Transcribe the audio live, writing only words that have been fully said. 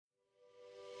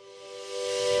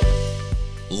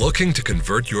Looking to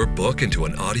convert your book into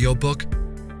an audiobook?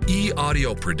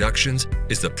 E-Audio Productions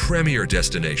is the premier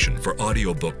destination for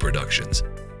audiobook productions.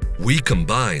 We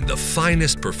combine the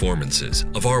finest performances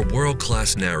of our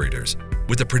world-class narrators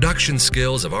with the production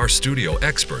skills of our studio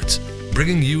experts,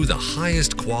 bringing you the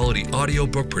highest quality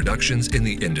audiobook productions in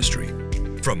the industry.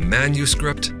 From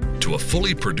manuscript to a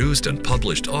fully produced and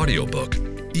published audiobook,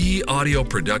 E-Audio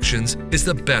Productions is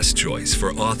the best choice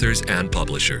for authors and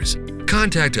publishers.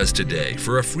 Contact us today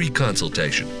for a free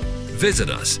consultation. Visit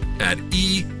us at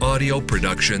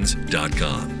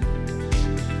eaudioproductions.com.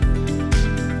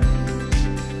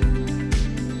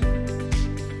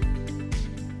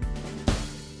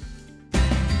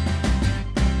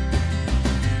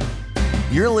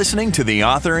 You're listening to the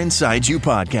Author Inside You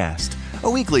podcast, a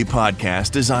weekly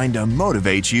podcast designed to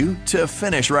motivate you to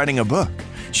finish writing a book,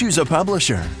 choose a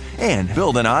publisher, and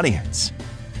build an audience.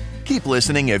 Keep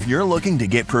listening if you're looking to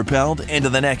get propelled into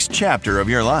the next chapter of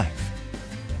your life.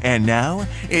 And now,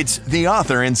 it's the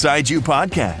Author Inside You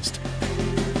podcast.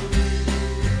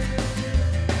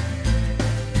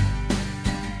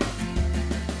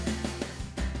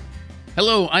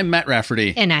 Hello, I'm Matt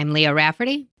Rafferty. And I'm Leah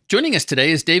Rafferty. Joining us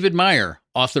today is David Meyer,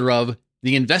 author of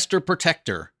The Investor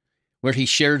Protector, where he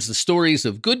shares the stories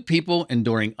of good people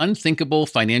enduring unthinkable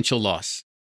financial loss.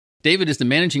 David is the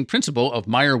managing principal of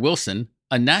Meyer Wilson,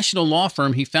 a national law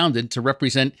firm he founded to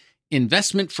represent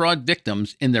investment fraud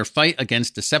victims in their fight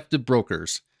against deceptive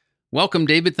brokers. Welcome,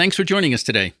 David. Thanks for joining us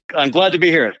today. I'm glad to be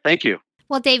here. Thank you.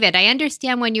 Well, David, I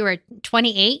understand when you were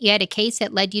 28, you had a case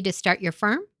that led you to start your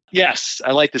firm? Yes,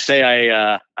 I like to say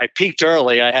I peaked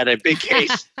early. I had a big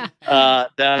case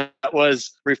that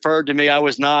was referred to me. At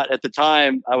the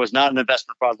time, I was not an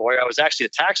investment fraud lawyer. I was actually a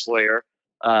tax lawyer.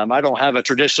 I don't have a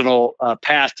traditional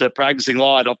path to practicing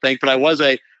law, I don't think, but I was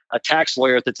a tax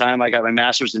lawyer at the time. I got my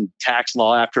master's in tax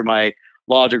law after my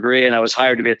law degree, and I was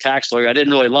hired to be a tax lawyer. I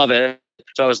didn't really love it,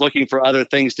 so I was looking for other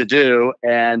things to do,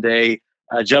 and a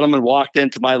gentleman walked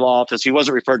into my law office. He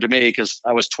wasn't referred to me because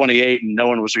I was 28 and no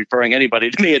one was referring anybody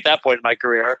to me at that point in my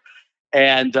career.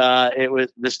 And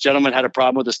this gentleman had a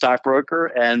problem with a stockbroker,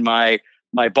 and my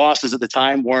bosses at the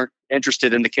time weren't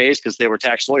interested in the case because they were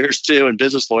tax lawyers too and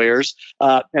business lawyers.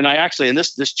 And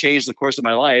this changed the course of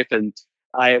my life. And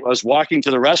I was walking to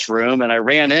the restroom and I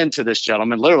ran into this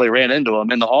gentleman, literally ran into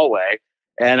him in the hallway.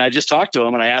 And I just talked to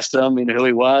him and I asked him, who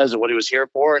he was and what he was here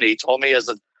for. And he told me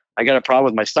I got a problem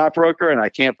with my stockbroker and I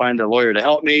can't find a lawyer to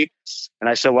help me. And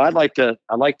I said, well, I'd like to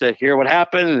hear what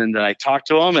happened. And then I talked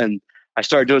to him and I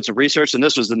started doing some research. And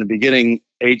this was in the beginning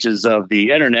ages of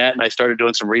the internet. And I started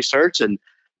doing some research and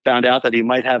found out that he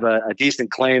might have a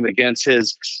decent claim against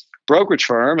his brokerage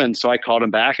firm. And so I called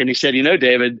him back and he said,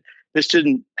 David, this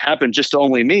didn't happen just to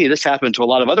only me. This happened to a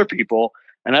lot of other people.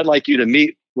 And I'd like you to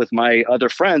meet with my other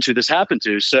friends who this happened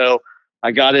to. So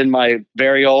I got in my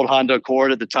very old Honda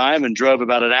Accord at the time and drove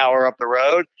about an hour up the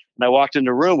road. And I walked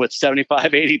into a room with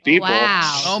 75, 80 people.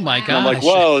 Wow. Oh my gosh. And I'm like,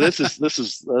 whoa, this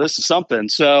is something.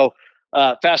 So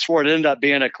fast forward, it ended up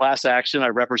being a class action. I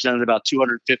represented about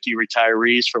 250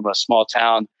 retirees from a small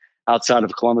town outside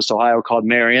of Columbus, Ohio called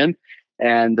Marion.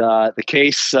 And the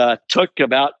case took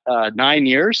about 9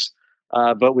 years.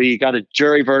 But we got a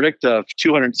jury verdict of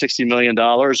 $260 million,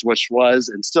 which was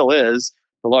and still is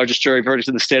the largest jury verdict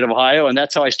in the state of Ohio. And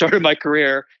that's how I started my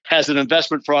career as an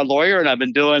investment fraud lawyer. And I've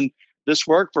been doing this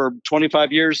work for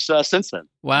 25 years since then.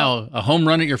 Wow. A home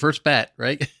run at your first bat,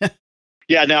 right?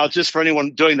 Yeah. Now, just for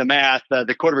anyone doing the math,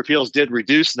 the Court of Appeals did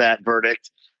reduce that verdict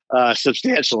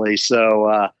substantially.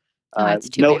 So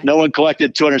no one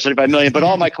collected $275 million, but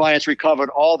all my clients recovered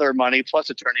all their money plus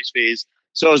attorney's fees.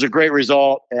 So it was a great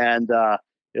result. And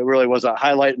it really was a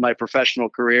highlight in my professional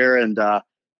career. And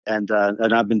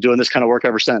I've been doing this kind of work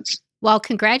ever since. Well,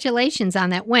 congratulations on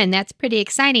that win. That's pretty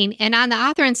exciting. And on the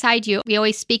Author Inside You, we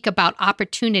always speak about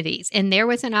opportunities. And there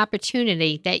was an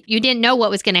opportunity that you didn't know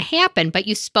what was going to happen, but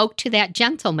you spoke to that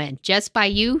gentleman. Just by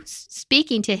you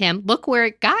speaking to him, look where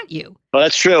it got you. Well,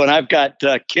 that's true. And I've got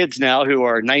kids now who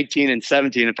are 19 and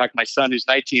 17. In fact, my son who's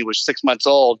 19 was 6 months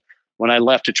old when I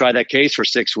left to try that case for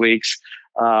 6 weeks.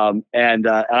 And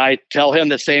I tell him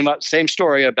the same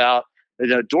story about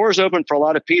doors open for a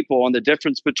lot of people, and the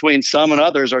difference between some and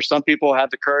others are some people have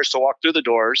the courage to walk through the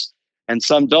doors and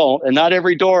some don't. And not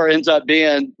every door ends up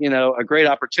being, a great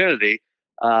opportunity.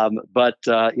 But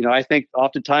I think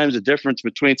oftentimes the difference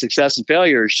between success and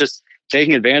failure is just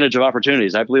taking advantage of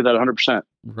opportunities. I believe that 100%.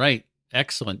 Right.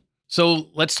 Excellent. So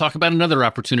let's talk about another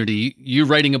opportunity. You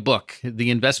writing a book, The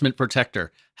Investment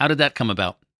Protector. How did that come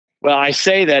about? Well, I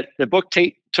say that the book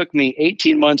took me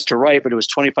 18 months to write, but it was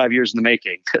 25 years in the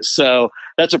making. So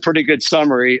that's a pretty good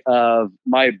summary of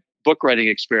my book writing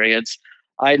experience.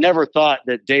 I never thought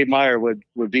that Dave Meyer would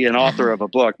be an author of a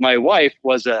book. My wife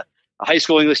was a high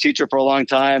school English teacher for a long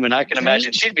time, and I can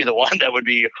imagine she'd be the one that would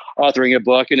be authoring a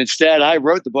book. And instead, I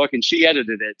wrote the book and she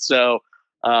edited it. So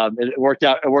it worked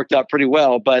out. It worked out pretty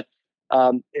well. But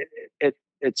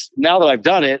it's now that I've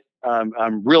done it,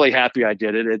 I'm really happy I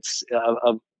did it. It's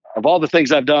of all the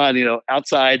things I've done,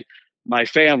 outside my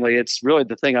family, it's really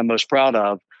the thing I'm most proud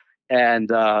of.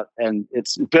 And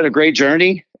it's been a great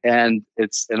journey, and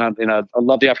I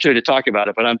love the opportunity to talk about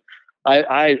it. But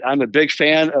I'm a big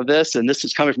fan of this, and this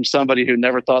is coming from somebody who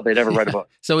never thought they'd ever write a book.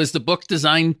 So is the book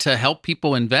designed to help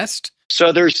people invest?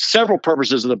 So there's several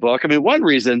purposes of the book. I mean, one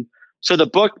reason, so the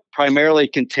book primarily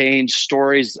contains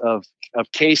stories of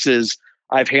cases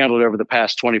I've handled over the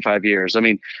past 25 years. I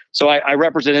mean, so I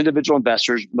represent individual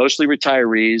investors, mostly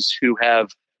retirees, who have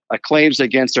claims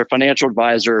against their financial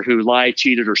advisor who lied,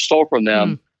 cheated, or stole from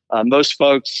them. Most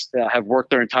folks have worked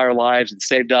their entire lives and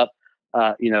saved up,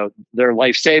 their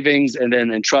life savings, and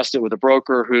then entrust it with a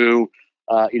broker who,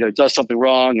 does something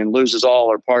wrong and loses all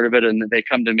or part of it, and they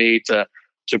come to me to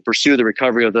pursue the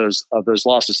recovery of those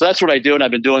losses. So that's what I do, and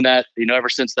I've been doing that, ever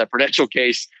since that Prudential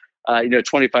case,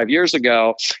 25 years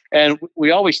ago. And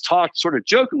we always talk sort of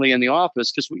jokingly in the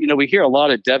office because we hear a lot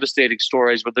of devastating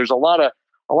stories, but there's a lot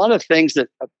of things that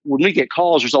when we get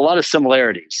calls, there's a lot of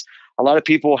similarities. A lot of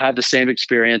people have the same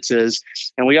experiences,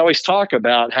 and we always talk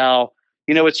about how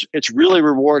it's really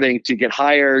rewarding to get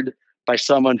hired by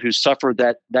someone who's suffered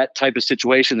that type of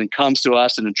situation and comes to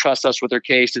us and entrusts us with their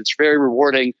case. It's very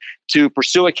rewarding to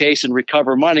pursue a case and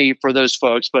recover money for those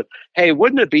folks. But hey,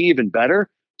 wouldn't it be even better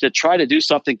to try to do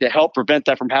something to help prevent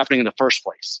that from happening in the first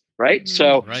place, right?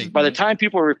 So by the time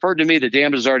people are referred to me, the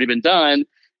damage has already been done,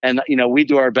 and we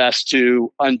do our best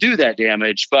to undo that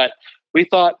damage. But we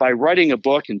thought by writing a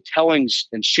book and telling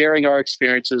and sharing our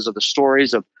experiences of the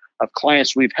stories of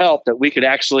clients we've helped, that we could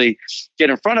actually get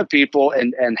in front of people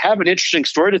and have an interesting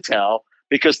story to tell,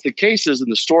 because the cases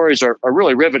and the stories are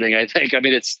really riveting, I think. I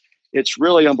mean, it's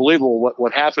really unbelievable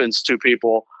what happens to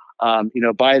people,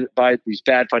 by these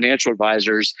bad financial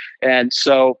advisors. And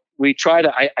so we try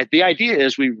to, the idea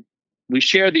is we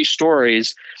share these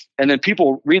stories, and then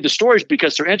people read the stories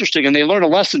because they're interesting and they learn a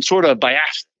lesson sort of by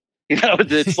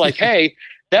accident. It's like, hey,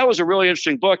 that was a really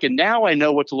interesting book, and now I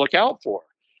know what to look out for.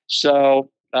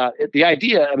 So the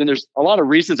idea, I mean, there's a lot of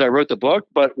reasons I wrote the book,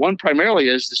 but one primarily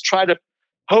is try to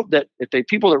hope that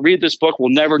people that read this book will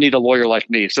never need a lawyer like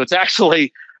me. So it's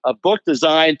actually a book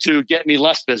designed to get me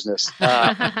less business.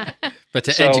 But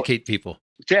to educate people.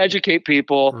 To educate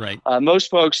people. Right. Most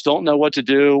folks don't know what to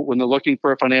do when they're looking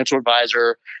for a financial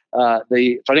advisor.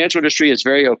 The financial industry is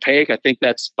very opaque. I think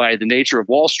that's by the nature of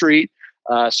Wall Street.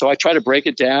 So I try to break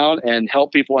it down and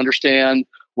help people understand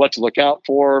what to look out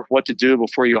for, what to do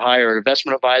before you hire an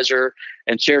investment advisor,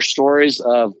 and share stories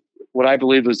of what I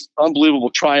believe was unbelievable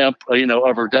triumph,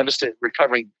 over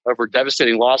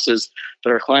devastating losses that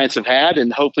our clients have had.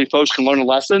 And hopefully folks can learn a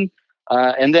lesson.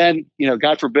 And then,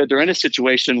 God forbid, they're in a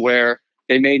situation where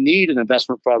they may need an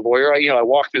investment fraud lawyer. I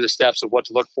walk through the steps of what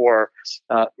to look for,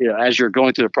 as you're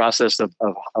going through the process of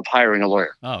hiring a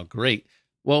lawyer. Oh, great.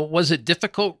 Well, was it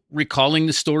difficult recalling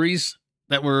the stories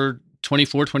that were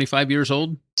 24, 25 years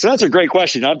old? So that's a great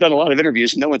question. I've done a lot of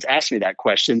interviews. No one's asked me that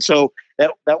question. So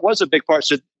that was a big part.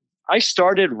 So I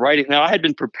started writing. Now, I had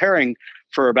been preparing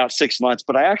for about 6 months,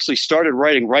 but I actually started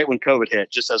writing right when COVID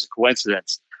hit, just as a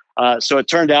coincidence. So it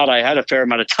turned out I had a fair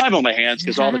amount of time on my hands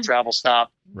because all the travel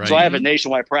stopped. Right. So I have a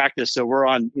nationwide practice. So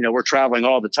we're traveling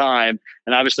all the time.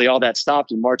 And obviously all that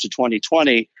stopped in March of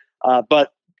 2020.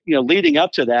 But leading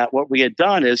up to that, what we had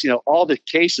done is, all the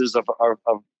cases of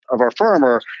our firm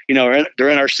are, they're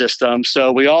in our system.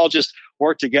 So we all just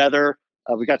work together.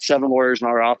 We got 7 lawyers in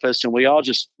our office, and we all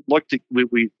just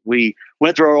we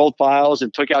went through our old files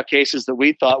and took out cases that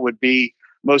we thought would be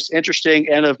most interesting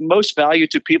and of most value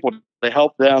to people to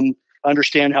help them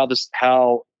understand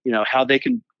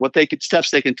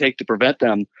steps they can take to prevent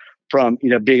them from,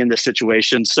 being in this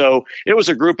situation. So it was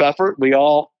a group effort. We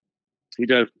all,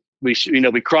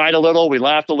 we cried a little, we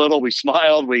laughed a little, we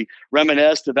smiled, we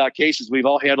reminisced about cases we've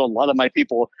all handled. A lot of my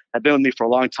people have been with me for a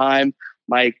long time.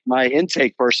 My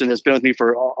intake person has been with me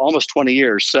for almost 20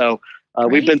 years. So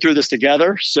we've been through this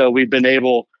together. So we've been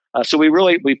able,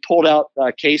 we pulled out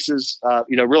cases,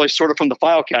 really sort of from the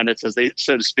file cabinets,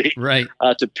 so to speak, right?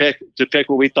 To pick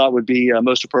what we thought would be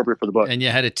most appropriate for the book. And you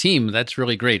had a team. That's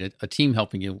really great. A team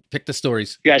helping you pick the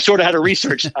stories. Yeah, I sort of had a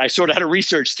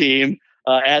research team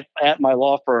at my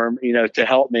law firm, to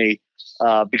help me.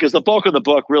 Because the bulk of the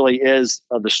book really is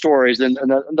the stories. And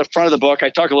the front of the book, I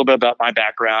talk a little bit about my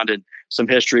background and some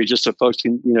history, just so folks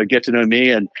can, get to know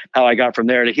me and how I got from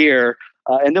there to here.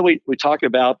 And then we talk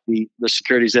about the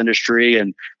securities industry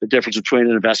and the difference between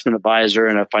an investment advisor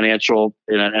and a financial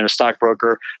and a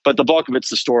stockbroker. But the bulk of it's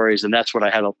the stories, and that's what I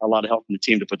had a lot of help from the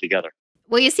team to put together.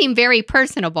 Well, you seem very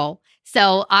personable.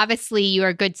 So obviously you're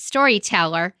a good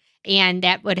storyteller, and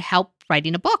that would help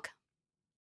writing a book.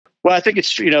 Well, I think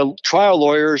it's, trial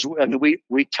lawyers, I mean,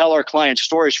 we tell our clients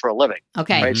stories for a living.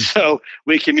 Okay. Right. So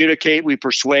we communicate, we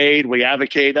persuade, we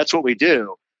advocate. That's what we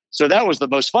do. So that was the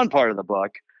most fun part of the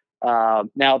book.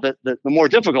 Now, the more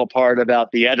difficult part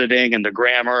about the editing and the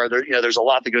grammar, there's a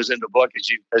lot that goes into the book,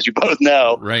 as you both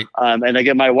know. Right. And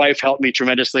again, my wife helped me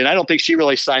tremendously, and I don't think she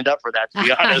really signed up for that, to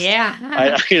be honest.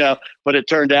 Yeah. But it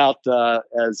turned out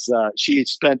as she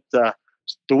spent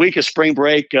the week of spring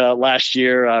break last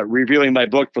year reviewing my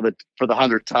book for the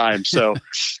 100th time. So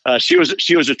she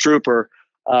was a trooper.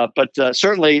 But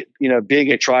certainly,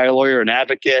 being a trial lawyer and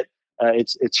advocate.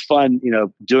 It's fun,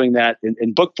 doing that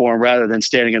in book form rather than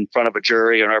standing in front of a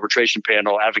jury or an arbitration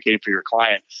panel advocating for your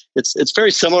client. It's very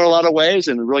similar in a lot of ways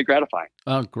and really gratifying.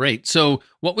 Oh, great. So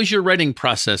what was your writing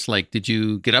process like? Did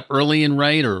you get up early and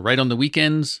write or write on the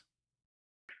weekends?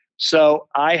 So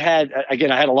I had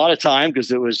a lot of time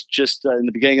because it was just in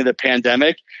the beginning of the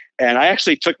pandemic. And I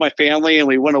actually took my family and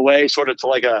we went away sort of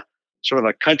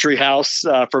a country house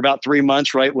for about 3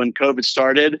 months, right when COVID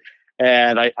started.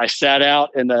 And I sat out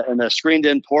in the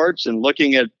screened-in porch and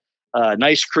looking at a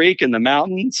nice creek in the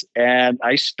mountains. And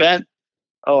I spent,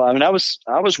 I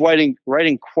was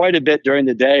writing quite a bit during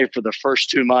the day for the first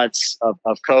 2 months of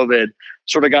COVID.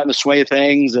 Sort of got in the swing of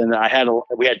things, and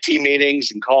we had team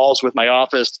meetings and calls with my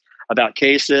office about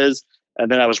cases. And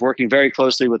then I was working very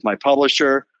closely with my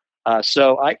publisher.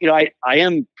 So I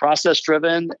am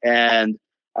process-driven, and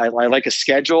I like a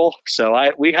schedule. So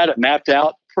we had it mapped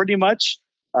out pretty much.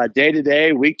 Day to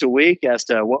day, week to week, as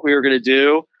to what we were going to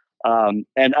do, and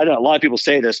I know a lot of people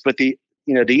say this, but the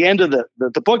end of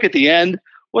the book at the end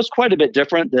was quite a bit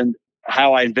different than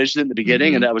how I envisioned it in the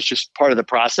beginning, and that was just part of the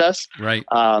process. Right.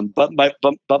 But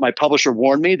my publisher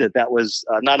warned me that was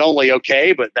not only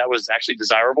okay, but that was actually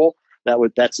desirable.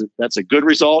 That's a good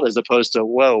result as opposed to,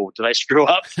 whoa, did I screw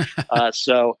up?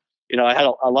 So I had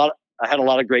a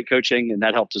lot of great coaching, and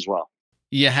that helped as well.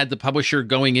 You had the publisher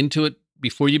going into it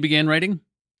before you began writing?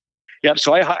 Yep.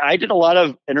 So I did a lot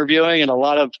of interviewing and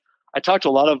I talked to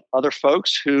a lot of other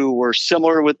folks who were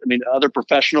similar other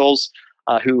professionals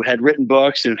who had written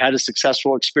books and had a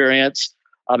successful experience.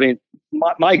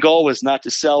 My goal was not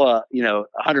to sell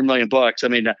 100 million books.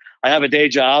 I have a day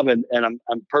job and I'm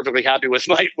perfectly happy with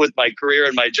my career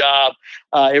and my job.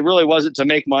 It really wasn't to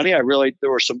make money. There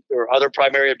were other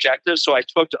primary objectives. So I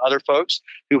spoke to other folks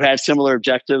who had similar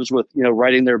objectives with,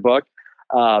 writing their book.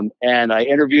 And I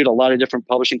interviewed a lot of different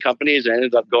publishing companies. I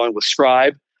ended up going with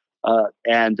Scribe,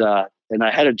 and I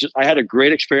had a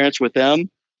great experience with them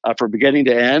from beginning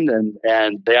to end.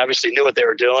 And they obviously knew what they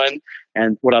were doing.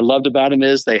 And what I loved about them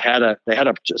is they had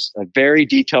just a very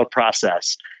detailed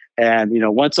process. And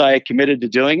once I committed to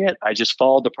doing it, I just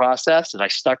followed the process and I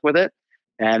stuck with it,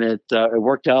 and it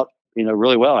worked out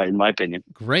really well, in my opinion.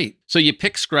 Great. So you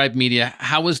picked Scribe Media.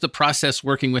 How was the process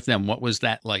working with them? What was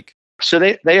that like? So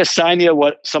they assign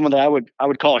you someone that I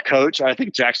would call a coach. I think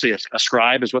it's actually a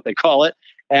scribe is what they call it.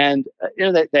 And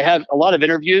they have a lot of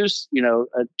interviews,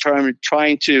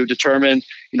 trying to determine,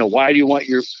 why do you want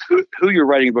who you're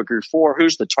writing a book for,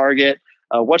 who's the target,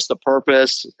 what's the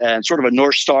purpose, and sort of a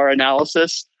North Star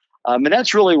analysis. And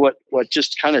that's really what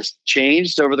just kind of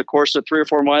changed over the course of 3 or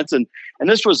 4 months. And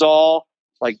this was all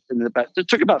it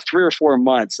took about 3 or 4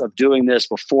 months of doing this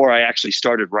before I actually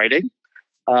started writing.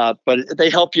 But they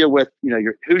help you with,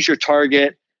 who's your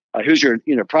target, who's your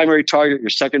primary target, your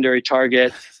secondary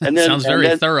target, and then sounds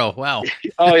very thorough. Wow.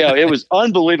 Oh yeah, it was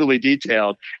unbelievably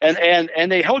detailed,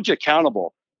 and they held you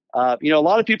accountable. A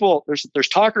lot of people there's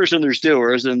talkers and there's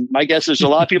doers, and my guess is a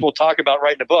lot of people talk about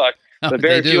writing a book, but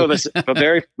very few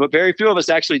of us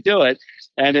actually do it,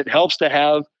 and it helps to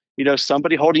have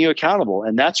somebody holding you accountable,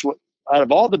 and that's what out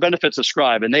of all the benefits of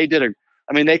Scribe, and they did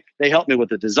they helped me with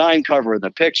the design cover and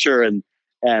the picture and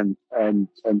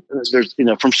there's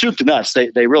from soup to nuts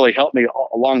they really helped me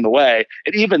along the way,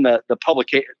 and even the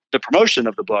promotion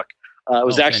of the book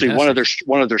was actually fantastic.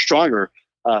 one of their stronger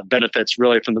benefits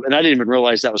really and I didn't even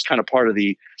realize that was kind of part of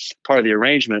the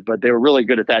arrangement, but they were really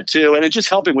good at that too, and it's just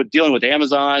helping with dealing with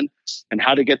Amazon and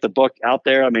how to get the book out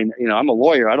there. I'm a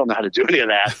lawyer, I don't know how to do any of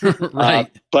that.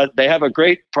 Right. But they have a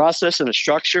great process and a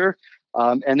structure,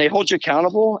 and they hold you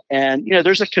accountable, and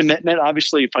there's a commitment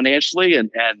obviously financially and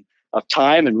of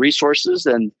time and resources.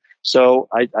 And so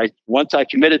I once I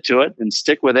committed to it and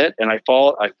stick with it, and I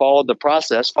followed the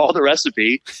process, followed the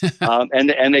recipe,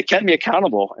 and they kept me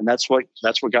accountable, and that's what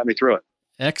got me through it.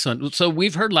 Excellent. So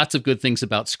we've heard lots of good things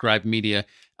about Scribe Media.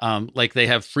 Like they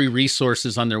have free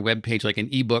resources on their webpage, like an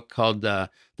ebook called The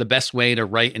Best Way to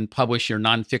Write and Publish Your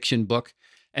Nonfiction Book.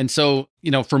 And so,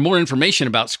 for more information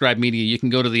about Scribe Media, you can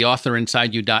go to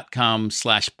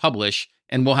theauthorinside.com/publish,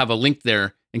 and we'll have a link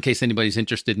there in case anybody's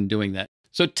interested in doing that.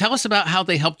 So tell us about how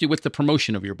they helped you with the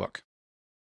promotion of your book.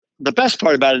 The best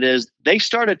part about it is they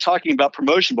started talking about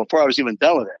promotion before I was even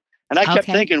done with it. And I kept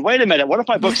thinking, wait a minute, what if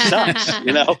my book sucks?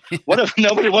 What if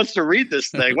nobody wants to read this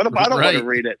thing? What if I don't want to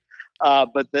read it?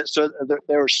 So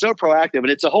they were so proactive, and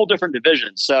it's a whole different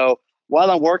division. So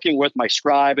while I'm working with my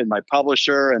scribe and my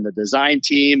publisher and the design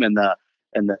team and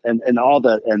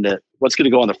what's going to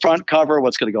go on the front cover,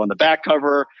 what's going to go on the back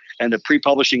cover, and the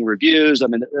pre-publishing reviews. I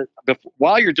mean,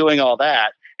 while you're doing all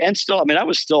that, and still, I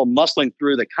was still muscling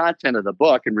through the content of the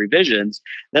book and revisions.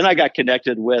 Then I got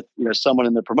connected with someone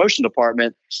in the promotion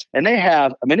department, and they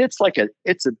have.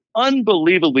 It's an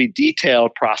unbelievably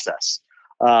detailed process.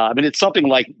 It's something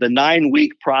like the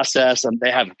 9-week process.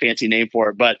 They have a fancy name for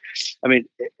it, but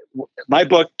my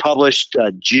book published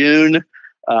June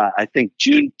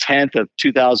 10th of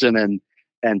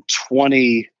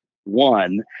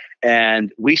 2021,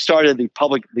 and we started the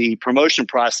promotion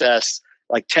process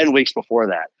like 10 weeks before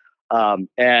that.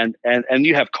 And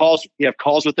you have calls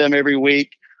with them every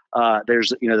week.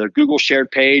 There's their Google shared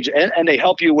page, and they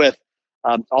help you with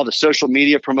all the social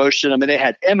media promotion. They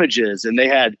had images, and they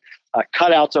had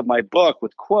cutouts of my book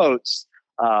with quotes,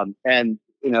 and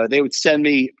they would send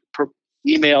me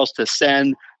emails to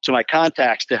send to my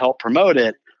contacts to help promote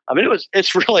it.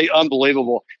 It's really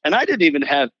unbelievable. And I didn't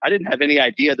have any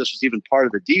idea this was even part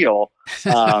of the deal,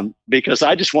 because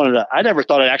I never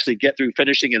thought I'd actually get through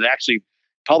finishing and actually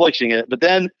publishing it.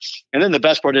 And then the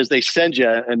best part is they send you,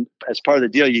 and as part of the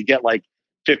deal, you get like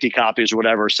 50 copies or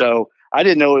whatever. So I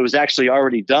didn't know it was actually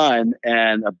already done.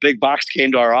 And a big box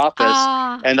came to our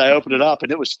office, and I opened it up,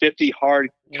 and it was 50 hard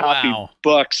copy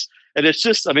books. And it's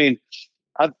just,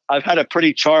 I've had a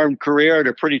pretty charmed career and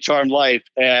a pretty charmed life.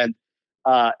 And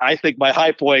I think my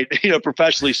high point,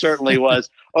 professionally certainly was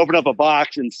open up a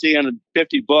box and seeing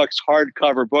 50 books,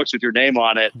 hardcover books with your name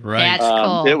on it. Right. That's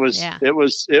cool. It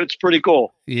was pretty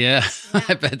cool. Yeah.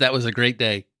 I bet that was a great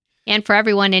day. And for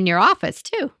everyone in your office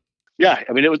too. Yeah.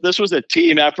 This was a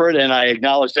team effort, and I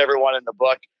acknowledged everyone in the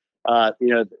book. That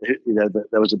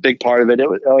was a big part of it.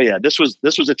 This was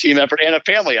a team effort and a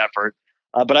family effort.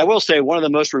 But I will say one of the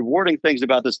most rewarding things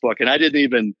about this book, and I didn't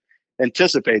even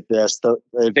anticipate this, the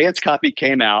advanced copy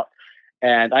came out,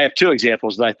 and I have two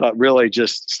examples that I thought really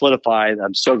just solidified.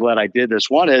 I'm so glad I did this.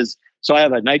 One is, so I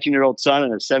have a 19-year-old son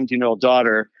and a 17-year-old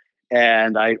daughter,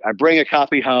 and I bring a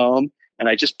copy home, and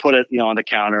I just put it, on the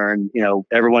counter, and,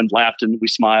 everyone laughed, and we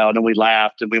smiled, and we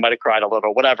laughed, and we might've cried a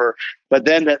little, whatever. But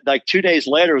then like 2 days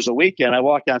later, it was a weekend, I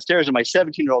walked downstairs, and my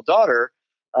 17-year-old daughter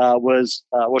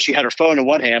she had her phone in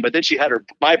one hand, but then she had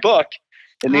my book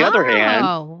in the other hand.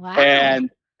 Wow.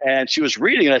 And she was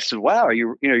reading, and I said, "Wow,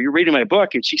 you're reading my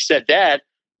book?" And she said, "Dad,"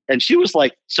 and she was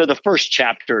like, so the first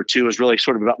chapter or two was really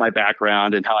sort of about my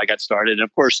background and how I got started. And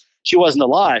of course, she wasn't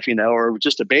alive, or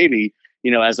just a baby,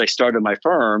 as I started my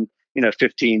firm,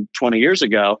 15, 20 years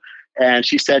ago. And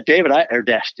she said, Dad,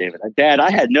 I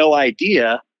had no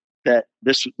idea that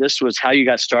this was how you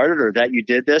got started, or that you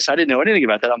did this. I didn't know anything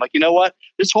about that. I'm like, you know what?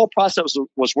 This whole process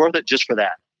was worth it just for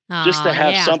that. Just to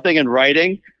have something in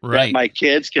writing that my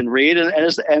kids can read, and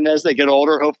as they get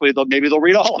older, hopefully they'll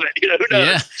read all of it. Who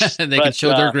knows? Yeah, and they can show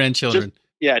their grandchildren.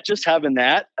 Just having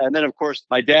that, and then of course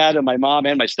my dad and my mom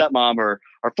and my stepmom are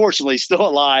fortunately still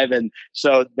alive, and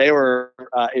so they were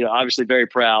obviously very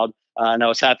proud, and I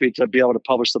was happy to be able to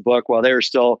publish the book while they were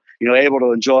still able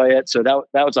to enjoy it. So that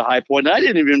was a high point, and I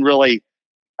didn't even really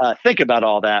think about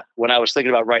all that when I was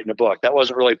thinking about writing a book. That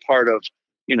wasn't really part of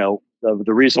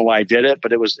the reason why I did it,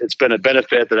 but it's been a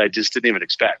benefit that I just didn't even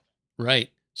expect.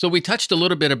 Right. So we touched a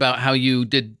little bit about how you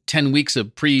did 10 weeks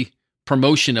of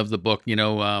pre-promotion of the book,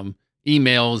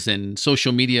 emails and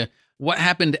social media. What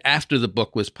happened after the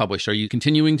book was published? Are you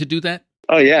continuing to do that?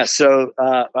 Oh yeah. So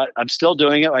I'm still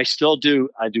doing it. I do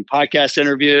podcast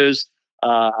interviews.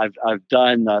 I've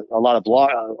done a lot of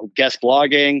guest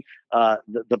blogging.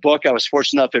 The book, I was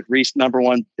fortunate enough, it reached number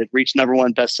one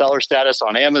bestseller status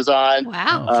on Amazon.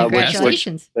 Wow!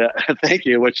 Congratulations! Thank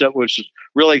you. Which was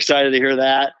really excited to hear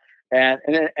that.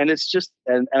 And it's just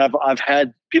and I've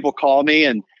had people call me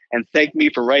and thank me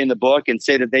for writing the book and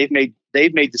say that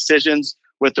they've made decisions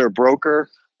with their broker.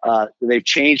 They've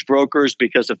changed brokers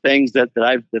because of things that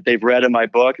they've read in my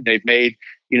book. They've made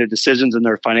decisions in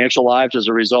their financial lives as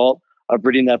a result of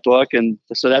reading that book, and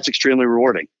so that's extremely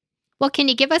rewarding. Well, can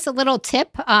you give us a little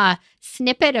tip,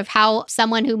 snippet of how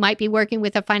someone who might be working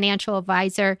with a financial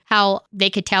advisor, how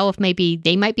they could tell if maybe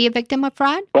they might be a victim of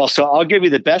fraud? Well, so I'll give you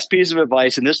the best piece of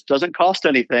advice, and this doesn't cost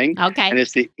anything. Okay. And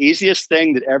it's the easiest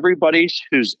thing that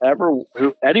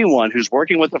anyone who's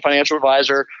working with a financial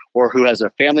advisor or who has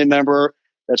a family member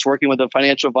that's working with a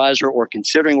financial advisor or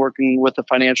considering working with a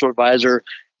financial advisor,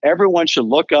 everyone should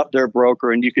look up their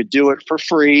broker, and you could do it for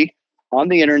free on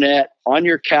the internet, on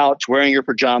your couch, wearing your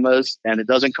pajamas, and it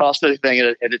doesn't cost anything,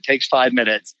 and it takes 5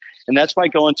 minutes. And that's by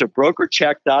going to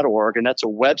brokercheck.org, and that's a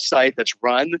website that's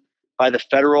run by the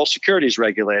federal securities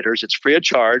regulators. It's free of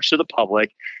charge to the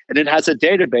public, and it has a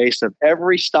database of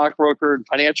every stockbroker and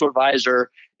financial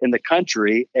advisor in the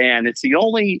country. And it's the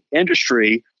only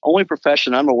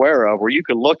profession I'm aware of where you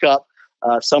can look up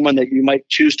someone that you might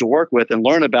choose to work with and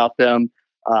learn about them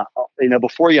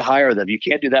before you hire them. You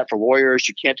can't do that for lawyers.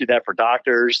 You can't do that for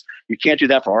doctors. You can't do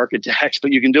that for architects,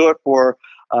 but you can do it for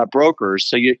brokers.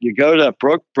 So you go to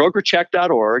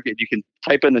brokercheck.org, and you can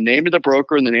type in the name of the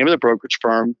broker and the name of the brokerage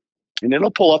firm, and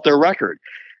it'll pull up their record.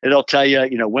 It'll tell you,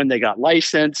 when they got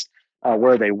licensed,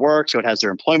 where they work. So it has their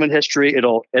employment history.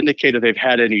 It'll indicate if they've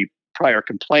had any prior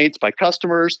complaints by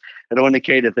customers. It'll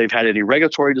indicate if they've had any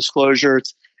regulatory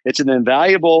disclosures. It's an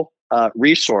invaluable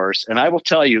resource. And I will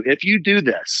tell you, if you do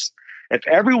this, if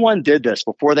everyone did this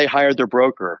before they hired their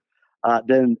broker,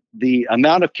 then the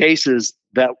amount of cases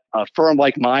that a firm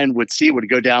like mine would see would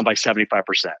go down by 75%.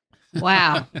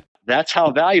 Wow. That's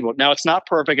how valuable. Now, it's not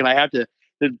perfect. And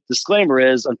the disclaimer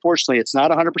is, unfortunately, it's not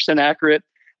 100% accurate.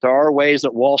 There are ways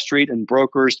that Wall Street and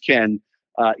brokers can,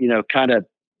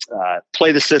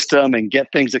 play the system and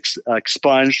get things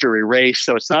expunged or erased.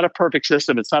 So it's not a perfect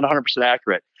system. It's not 100%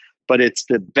 accurate. But it's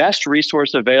the best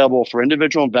resource available for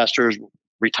individual investors,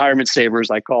 retirement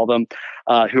savers, I call them,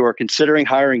 who are considering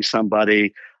hiring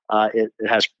somebody. It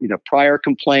has prior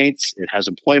complaints. It has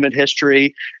employment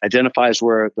history. Identifies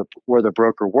where the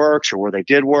broker works or where they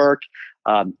did work.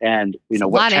 And a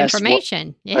lot of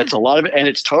information. It's a lot of it, and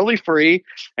it's totally free.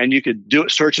 And you could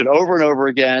search it over and over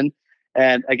again.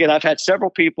 And again, I've had several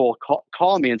people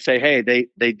call me and say, hey,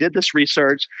 they did this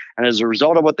research, and as a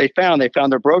result of what they found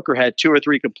their broker had 2 or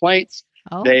 3 complaints.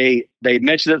 Oh. They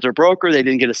mentioned it to their broker. They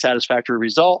didn't get a satisfactory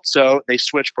result, so they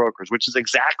switched brokers, which is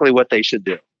exactly what they should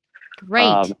do.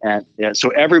 Great. So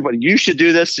everybody, you should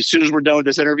do this. As soon as we're done with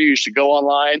this interview, you should go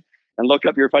online and look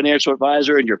up your financial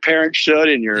advisor, and your parents should,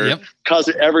 and your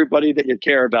cousin, everybody that you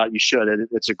care about, you should. And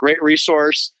it's a great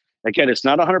resource. Again, it's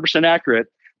not 100% accurate,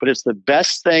 but it's the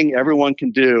best thing everyone can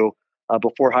do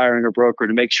before hiring a broker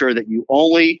to make sure that you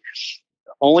only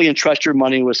entrust your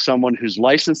money with someone who's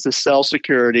licensed to sell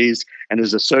securities and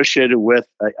is associated with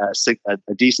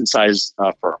a decent sized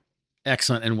firm.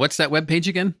 Excellent. And what's that webpage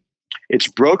again? It's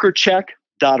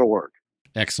brokercheck.org.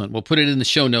 Excellent. We'll put it in the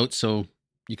show notes so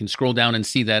you can scroll down and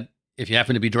see that if you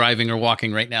happen to be driving or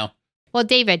walking right now. Well,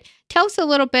 David, tell us a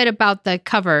little bit about the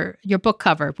cover, your book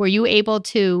cover. Were you able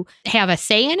to have a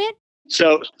say in it?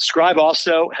 So Scribe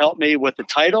also helped me with the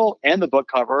title and the book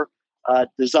cover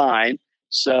design.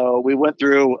 So we went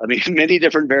through, many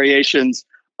different variations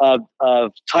of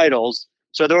titles.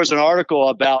 So there was an article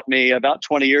about me about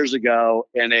 20 years ago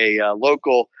in a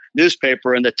local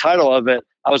newspaper, and the title of it,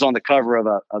 I was on the cover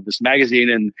of this magazine,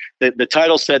 and the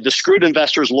title said "The Screwed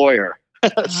Investor's Lawyer."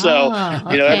 So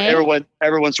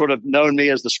everyone sort of known me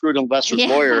as the screwed investor's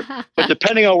lawyer. But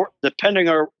depending on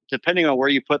where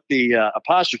you put the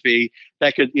apostrophe,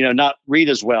 that could not read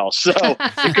as well. So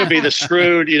it could be the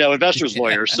screwed investor's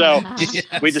lawyer. So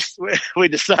we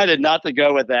decided not to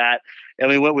go with that, and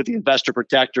we went with the investor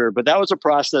protector. But that was a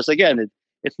process. Again,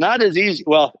 it's not as easy.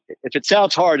 Well, if it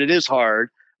sounds hard, it is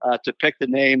hard to pick the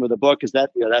name of the book, because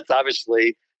that's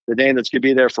obviously the name that's going to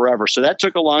be there forever. So that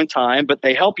took a long time, but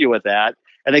they help you with that.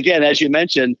 And again, as you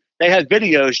mentioned, they have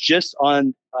videos just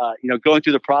on, going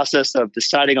through the process of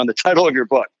deciding on the title of your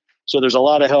book. So there's a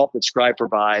lot of help that Scribe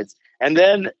provides. And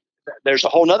then there's a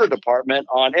whole nother department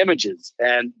on images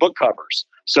and book covers.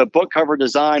 So book cover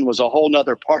design was a whole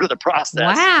nother part of the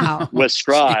process with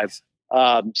Scribe.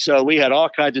 So we had all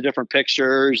kinds of different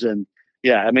pictures, and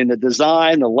the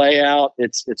design, the layout,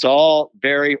 it's all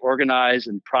very organized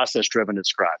and process driven at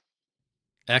Scribe.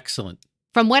 Excellent.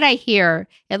 From what I hear,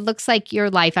 it looks like your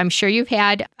life, I'm sure you've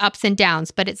had ups and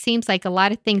downs, but it seems like a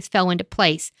lot of things fell into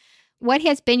place. What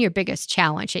has been your biggest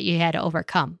challenge that you had to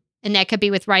overcome? And that could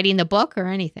be with writing the book or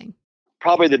anything.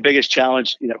 Probably the biggest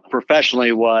challenge,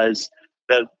 professionally, was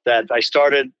that I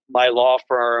started my law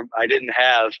firm. I didn't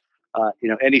have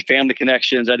any family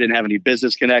connections. I didn't have any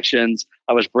business connections.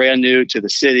 I was brand new to the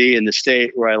city and the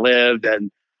state where I lived.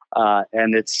 And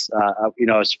it's, I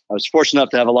was fortunate enough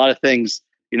to have a lot of things,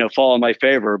 fall in my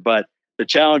favor, but the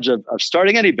challenge of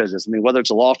starting any business. I mean, whether it's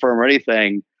a law firm or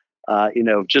anything,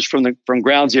 just from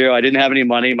ground zero, I didn't have any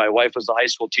money. My wife was a high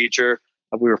school teacher.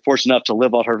 We were fortunate enough to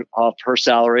live off her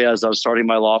salary as I was starting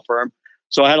my law firm.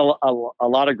 So I had a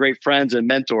lot of great friends and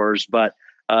mentors, but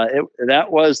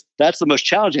that's the most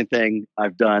challenging thing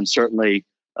I've done, certainly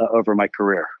over my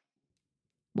career.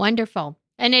 Wonderful.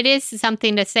 And it is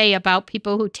something to say about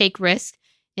people who take risks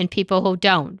and people who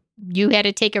don't. You had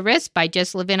to take a risk by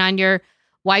just living on your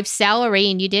wife's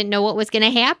salary and you didn't know what was going to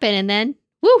happen. And then,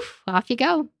 woof, off you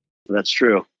go. That's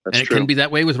true. And it can be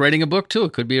that way with writing a book too.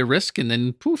 It could be a risk and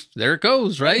then poof, there it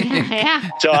goes, right? Yeah.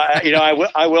 So,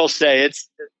 I will say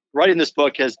writing this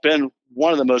book has been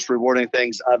one of the most rewarding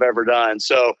things I've ever done.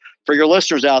 So for your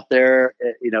listeners out there,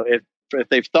 if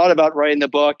they've thought about writing the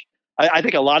book, I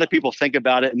think a lot of people think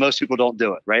about it and most people don't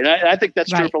do it. Right. And I think that's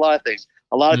true for a lot of things.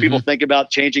 A lot of people think about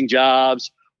changing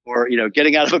jobs or,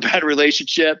 getting out of a bad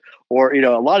relationship or,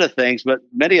 a lot of things, but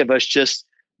many of us just,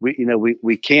 we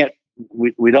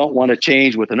don't want to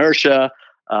change with inertia.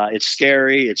 It's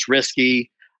scary. It's risky.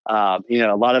 A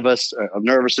lot of us are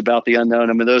nervous about the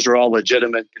unknown. I mean, those are all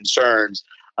legitimate concerns.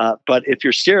 But if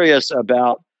you're serious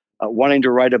about wanting to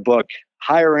write a book,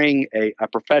 hiring a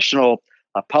professional,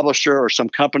 a publisher or some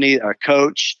company, a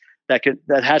coach that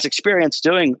has experience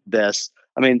doing this.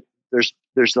 I mean,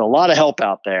 there's a lot of help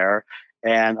out there,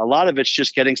 and a lot of it's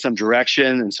just getting some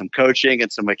direction and some coaching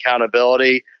and some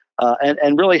accountability,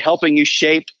 and really helping you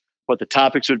shape what the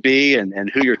topics would be and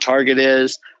who your target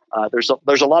is. There's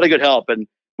a lot of good help, and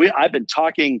I've been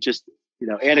talking just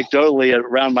anecdotally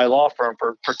around my law firm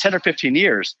for 10 or 15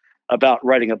 years about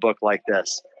writing a book like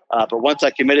this. But once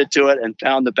I committed to it and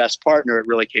found the best partner, it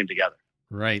really came together.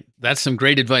 Right. That's some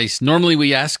great advice. Normally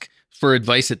we ask for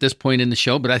advice at this point in the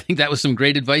show, but I think that was some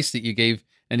great advice that you gave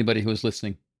anybody who was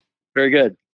listening. Very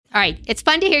good. All right. It's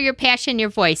fun to hear your passion, your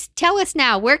voice. Tell us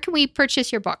now, where can we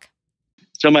purchase your book?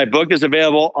 So my book is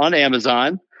available on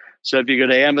Amazon. So if you go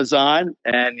to Amazon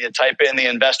and you type in The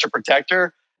Investor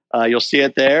Protector, you'll see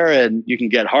it there, and you can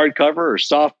get hardcover or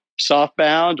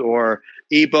softbound or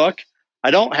ebook.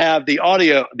 I don't have the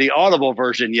Audible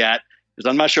version yet, because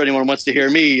I'm not sure anyone wants to hear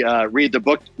me read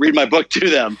my book to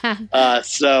them.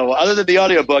 So other than the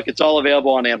audiobook, it's all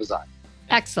available on Amazon.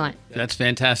 Excellent. That's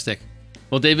fantastic.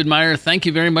 Well, David Meyer, thank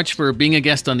you very much for being a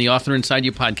guest on the Author Inside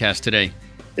You podcast today.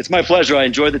 It's my pleasure. I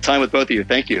enjoyed the time with both of you.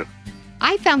 Thank you.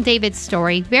 I found David's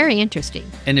story very interesting.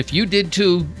 And if you did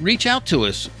too, reach out to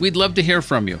us. We'd love to hear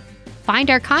from you. Find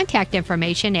our contact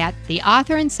information at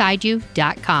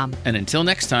theauthorInsideYou.com. And until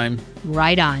next time,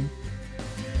 right on.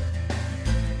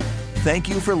 Thank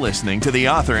you for listening to the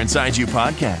Author Inside You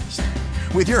podcast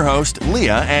with your host,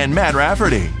 Leah and Matt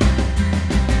Rafferty.